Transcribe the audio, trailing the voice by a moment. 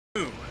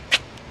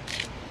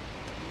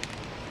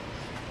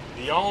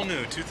The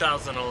all-new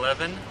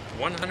 2011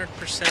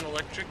 100%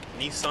 electric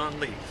Nissan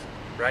Leaf,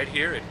 right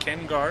here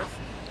at Garff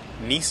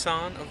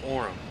Nissan of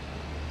Orem.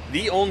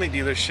 The only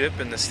dealership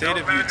in the state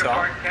of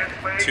Utah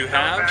to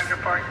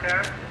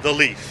have the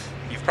Leaf.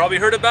 You've probably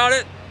heard about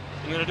it.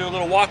 I'm going to do a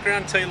little walk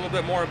around and tell you a little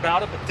bit more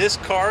about it, but this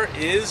car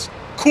is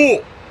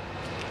cool.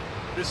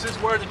 This is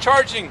where the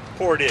charging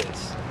port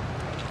is.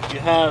 You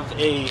have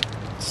a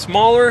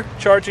smaller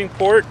charging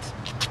port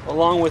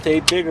along with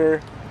a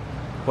bigger,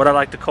 what I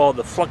like to call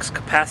the flux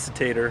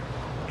capacitor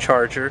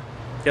charger.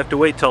 You have to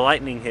wait till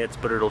lightning hits,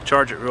 but it'll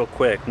charge it real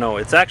quick. No,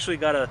 it's actually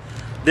got a,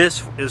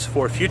 this is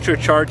for future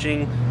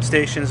charging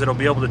stations that'll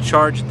be able to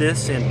charge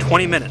this in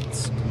 20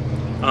 minutes.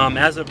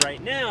 As of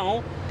right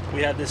now,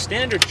 we have this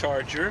standard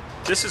charger.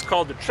 This is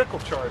called the trickle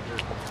charger.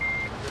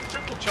 The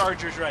trickle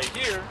charger's right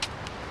here,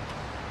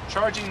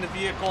 charging the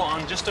vehicle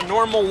on just a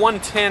normal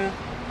 110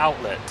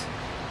 outlet.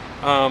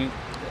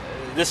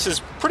 This is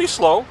pretty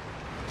slow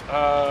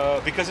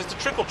because it's a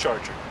trickle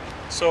charger.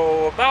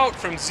 So about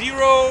from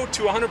 0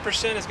 to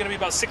 100% is going to be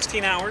about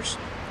 16 hours.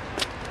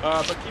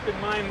 But keep in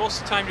mind,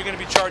 most of the time you're going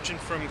to be charging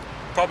from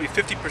probably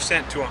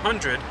 50% to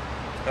 100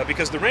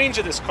 because the range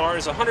of this car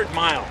is 100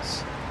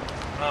 miles.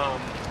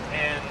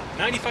 And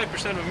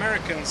 95% of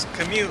Americans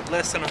commute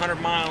less than 100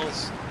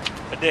 miles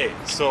a day.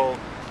 So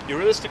you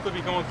realistically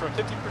be going from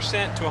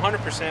 50% to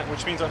 100%,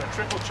 which means on a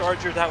trickle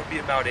charger that would be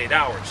about 8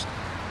 hours,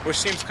 which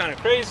seems kind of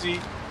crazy,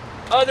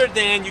 other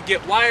than you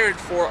get wired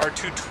for our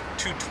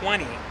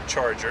 220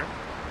 charger.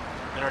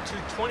 And our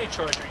 220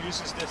 charger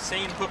uses the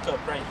same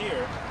hookup right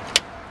here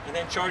and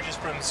then charges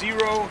from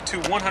 0 to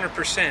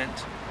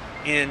 100%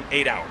 in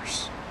 8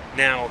 hours.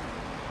 Now,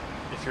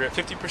 if you're at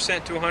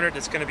 50% to 100,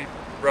 it's going to be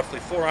roughly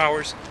 4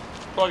 hours.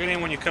 Plug it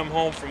in when you come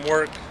home from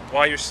work,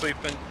 while you're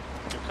sleeping,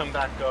 you come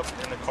back up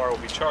and the car will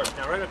be charged.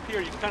 Now right up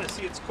here, you can kind of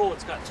see it's cool.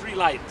 It's got 3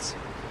 lights.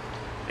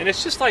 And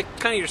it's just like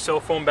kind of your cell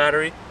phone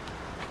battery.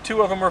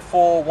 2 of them are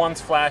full,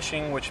 one's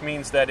flashing, which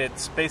means that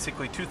it's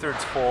basically 2/3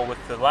 full with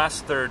the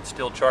last third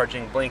still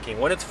charging, blinking.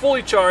 When it's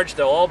fully charged,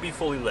 they'll all be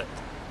fully lit.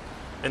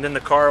 And then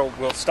the car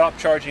will stop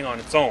charging on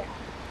its own,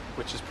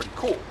 which is pretty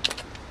cool.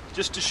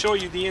 Just to show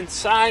you the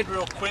inside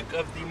real quick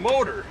of the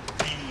motor,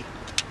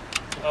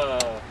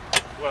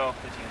 well,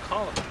 if you can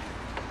call it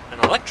an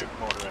electric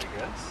motor, I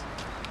guess.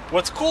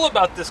 What's cool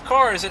about this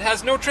car is it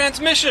has no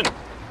transmission.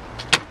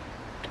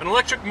 An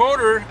electric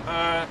motor,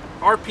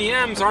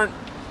 RPMs aren't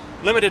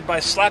limited by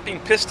slapping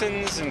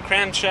pistons and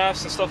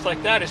cranshafts and stuff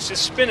like that. It's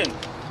just spinning.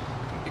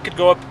 It could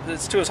go up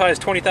to as high as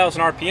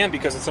 20,000 RPM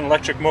because it's an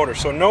electric motor.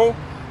 So no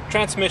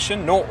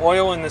transmission, no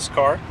oil in this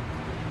car.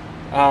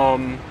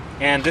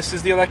 And this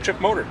is the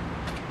electric motor.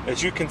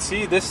 As you can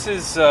see, this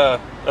is a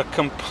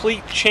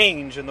complete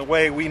change in the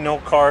way we know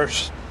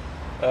cars.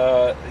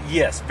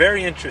 Yes,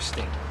 very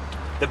interesting.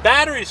 The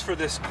batteries for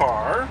this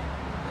car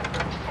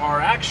are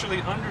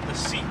actually under the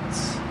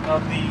seats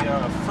of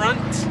the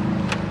front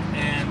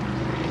and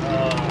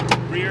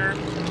rear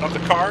of the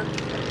car.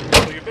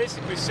 So you're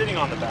basically sitting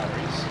on the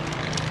batteries.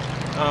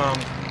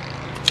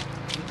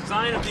 The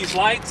design of these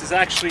lights is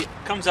actually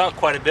comes out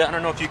quite a bit. I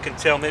don't know if you can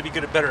tell, maybe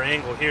get a better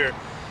angle here.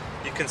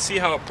 You can see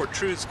how it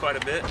protrudes quite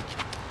a bit.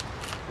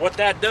 What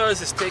that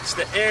does is takes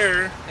the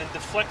air and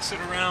deflects it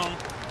around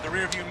the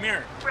rear view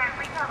mirror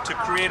to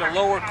create a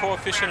lower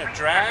coefficient of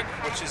drag,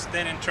 which is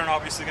then in turn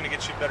obviously going to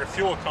get you better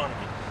fuel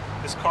economy.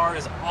 This car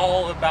is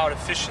all about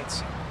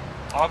efficiency.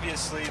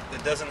 Obviously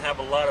it doesn't have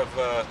a lot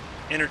of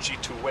energy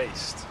to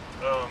waste.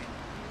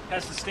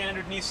 Has the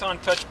standard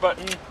Nissan touch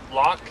button,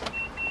 lock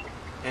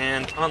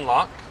and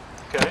unlock.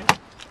 Okay.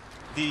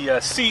 The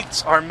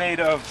seats are made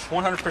of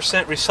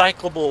 100%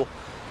 recyclable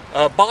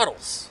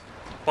bottles.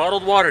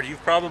 Bottled water.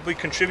 You've probably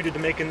contributed to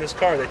making this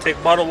car. They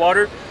take bottled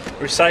water,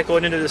 recycle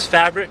it into this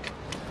fabric,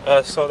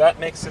 so that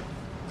makes it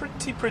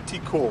pretty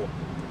cool.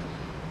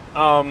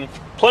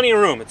 Plenty of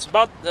room. It's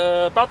about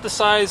the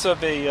size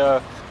of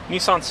a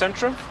Nissan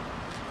Sentra,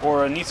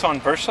 or a Nissan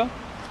Versa,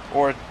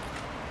 or a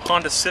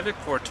Honda Civic,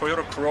 or a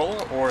Toyota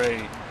Corolla, or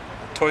a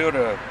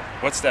Toyota.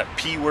 What's that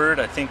P word?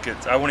 I think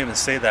it's. I won't even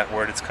say that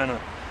word. It's kind of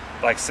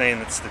like saying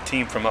it's the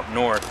team from up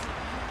north.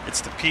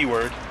 It's the P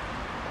word.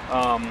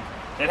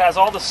 It has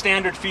all the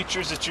standard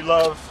features that you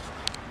love,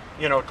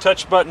 you know,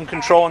 touch button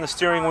control on the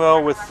steering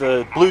wheel with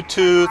the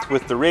Bluetooth,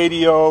 with the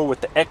radio, with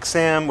the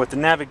XM, with the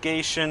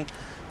navigation,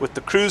 with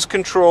the cruise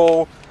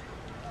control,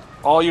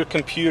 all your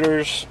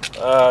computers.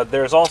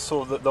 There's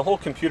also the whole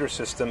computer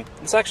system.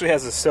 This actually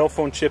has a cell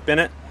phone chip in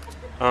it,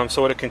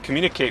 so it can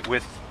communicate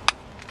with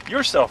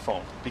your cell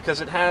phone because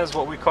it has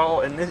what we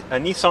call a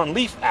Nissan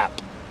Leaf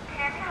app,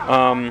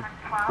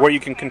 where you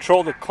can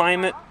control the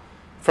climate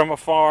from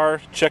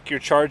afar, check your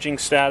charging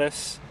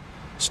status,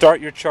 start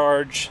your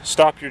charge,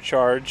 stop your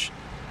charge,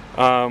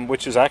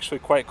 which is actually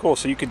quite cool.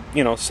 So you could,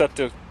 you know, set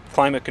the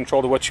climate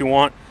control to what you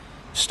want,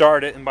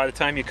 start it, and by the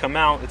time you come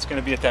out, it's going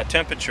to be at that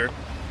temperature.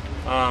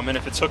 And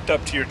if it's hooked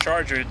up to your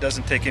charger, it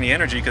doesn't take any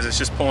energy because it's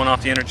just pulling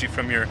off the energy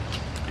from your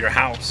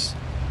house.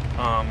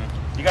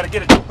 You got to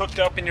get it hooked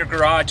up in your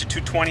garage. A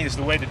 220 is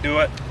the way to do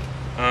it.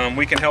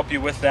 We can help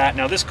you with that.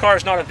 Now, this car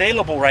is not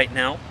available right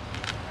now.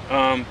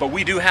 But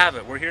we do have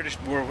it. We're here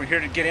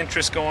to get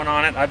interest going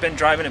on it. I've been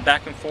driving it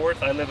back and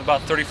forth. I live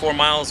about 34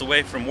 miles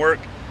away from work.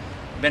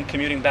 I've been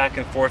commuting back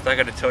and forth. I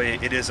got to tell you,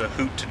 it is a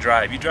hoot to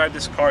drive. You drive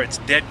this car, it's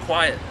dead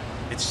quiet.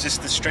 It's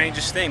just the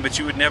strangest thing, but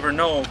you would never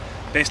know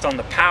based on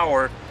the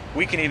power.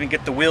 We can even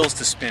get the wheels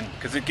to spin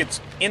because it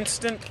gets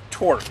instant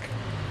torque.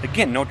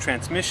 Again, no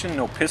transmission,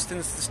 no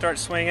pistons to start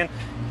swinging.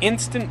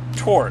 Instant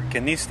torque,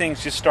 and these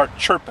things just start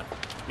chirping.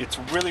 It's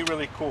really,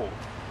 really cool.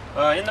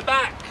 In the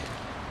back,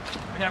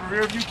 we have a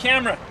rear view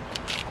camera.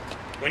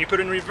 When you put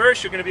it in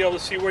reverse, you're going to be able to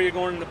see where you're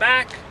going in the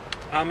back.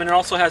 And it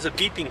also has a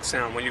beeping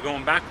sound when you're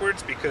going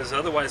backwards, because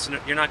otherwise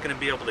you're not going to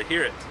be able to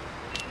hear it.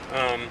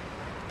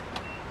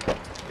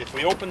 If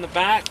we open the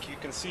back, you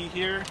can see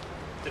here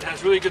it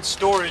has really good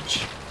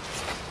storage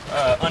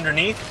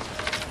underneath.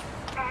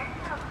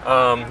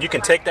 You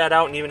can take that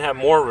out and even have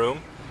more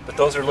room, but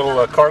those are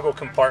little cargo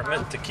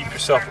compartment to keep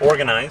yourself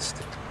organized.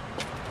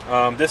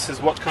 This is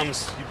what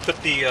comes, you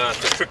put the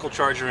trickle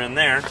charger in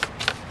there.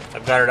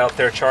 I've got it out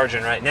there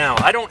charging right now.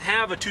 I don't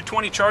have a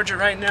 220 charger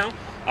right now.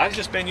 I've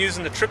just been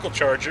using the trickle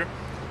charger,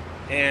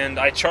 and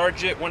I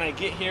charge it when I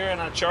get here and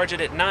I charge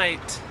it at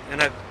night,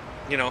 and I've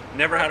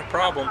never had a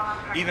problem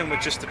even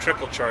with just the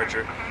trickle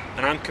charger,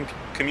 and I'm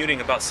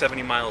commuting about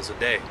 70 miles a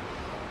day.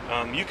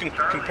 You can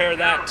compare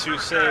that to,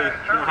 say,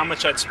 how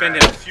much I'd spend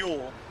in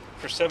fuel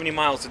for 70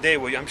 miles a day.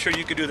 Well, I'm sure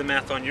you could do the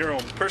math on your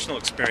own personal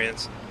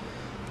experience,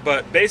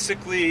 but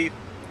basically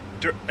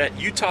at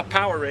Utah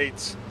power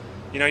rates,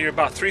 you're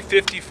about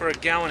 $3.50 for a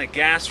gallon of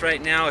gas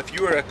right now. If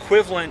you are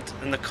equivalent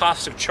in the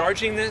cost of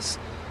charging this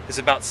is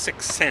about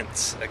 6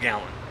 cents a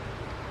gallon.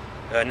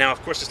 Now,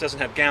 of course, this doesn't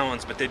have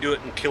gallons, but they do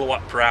it in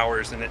kilowatt per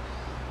hours, and it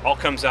all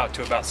comes out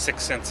to about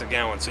 6 cents a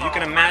gallon. So you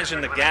can imagine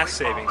the gas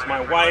savings.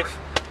 My wife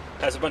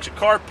has a bunch of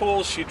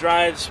carpools. She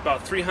drives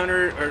about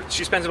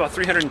she spends about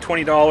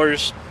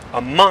 $320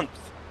 a month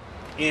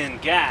in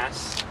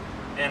gas,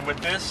 and with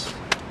this,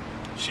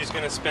 she's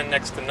going to spend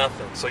next to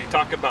nothing. So you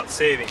talk about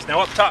savings. Now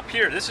up top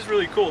here, this is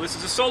really cool. This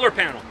is a solar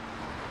panel.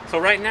 So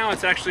right now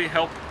it's actually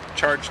helped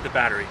charge the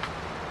battery.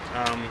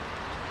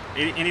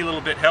 Any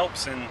little bit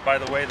helps, and by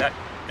the way, that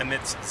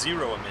emits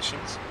 0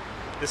 emissions.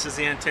 This is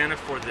the antenna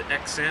for the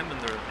XM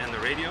and the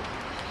radio.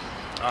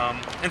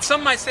 And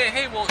some might say,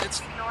 hey, well,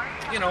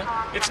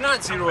 it's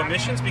not 0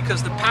 emissions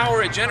because the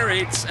power it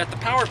generates at the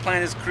power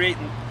plant is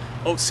creating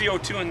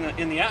CO2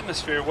 in the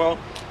atmosphere. Well,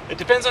 it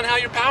depends on how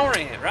you're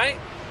powering it, right?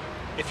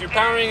 If you're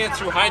powering it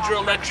through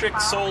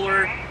hydroelectric,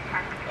 solar,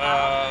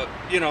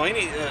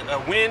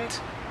 wind,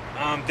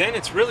 then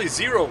it's really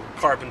 0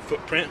 carbon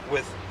footprint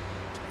with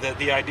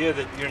the idea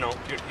that you're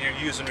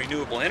using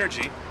renewable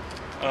energy.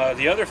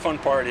 The other fun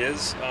part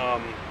is,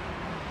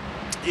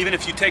 even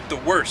if you take the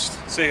worst,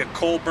 say a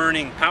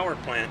coal-burning power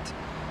plant,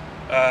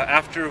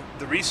 after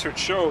the research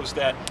shows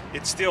that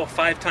it's still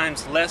 5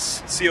 times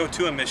less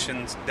CO2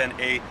 emissions than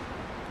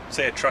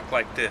say a truck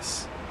like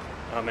this,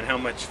 and how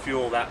much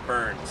fuel that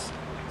burns.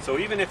 So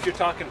even if you're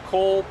talking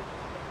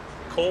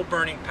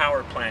coal-burning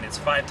power plant, it's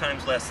 5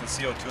 times less than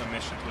CO2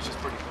 emissions, which is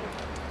pretty cool.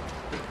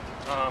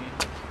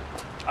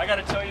 I got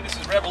to tell you, this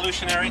is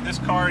revolutionary. This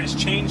car is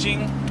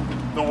changing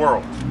the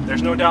world.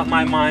 There's no doubt in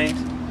my mind.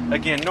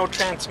 Again, no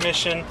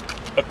transmission,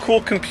 a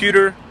cool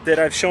computer that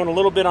I've shown a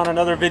little bit on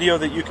another video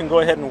that you can go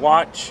ahead and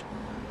watch.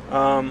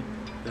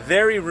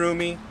 Very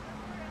roomy.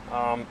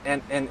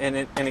 And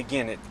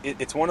again,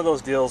 it's one of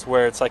those deals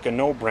where it's like a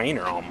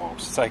no-brainer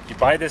almost. It's like you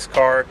buy this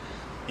car,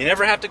 you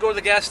never have to go to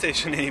the gas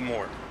station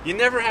anymore. You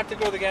never have to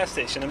go to the gas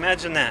station.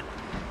 Imagine that.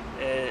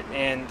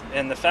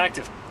 And the fact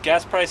if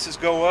gas prices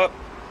go up,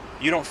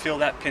 you don't feel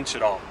that pinch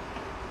at all.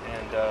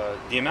 And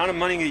the amount of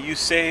money that you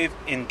save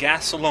in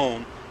gas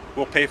alone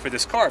will pay for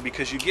this car,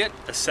 because you get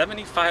a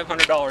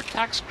 $7,500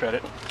 tax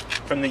credit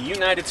from the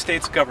United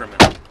States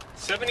government.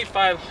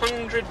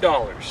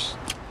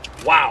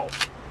 $7,500. Wow.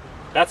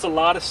 That's a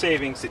lot of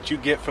savings that you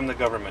get from the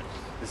government.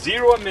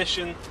 0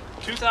 emission,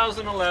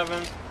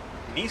 2011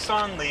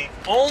 Nissan Leaf,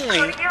 only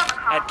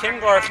at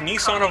Garff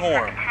Nissan of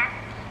Orem.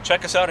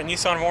 Check us out at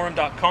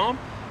nissanofOrem.com,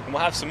 and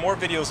we'll have some more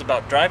videos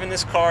about driving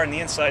this car and the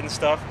inside and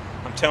stuff.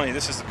 I'm telling you,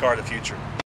 this is the car of the future.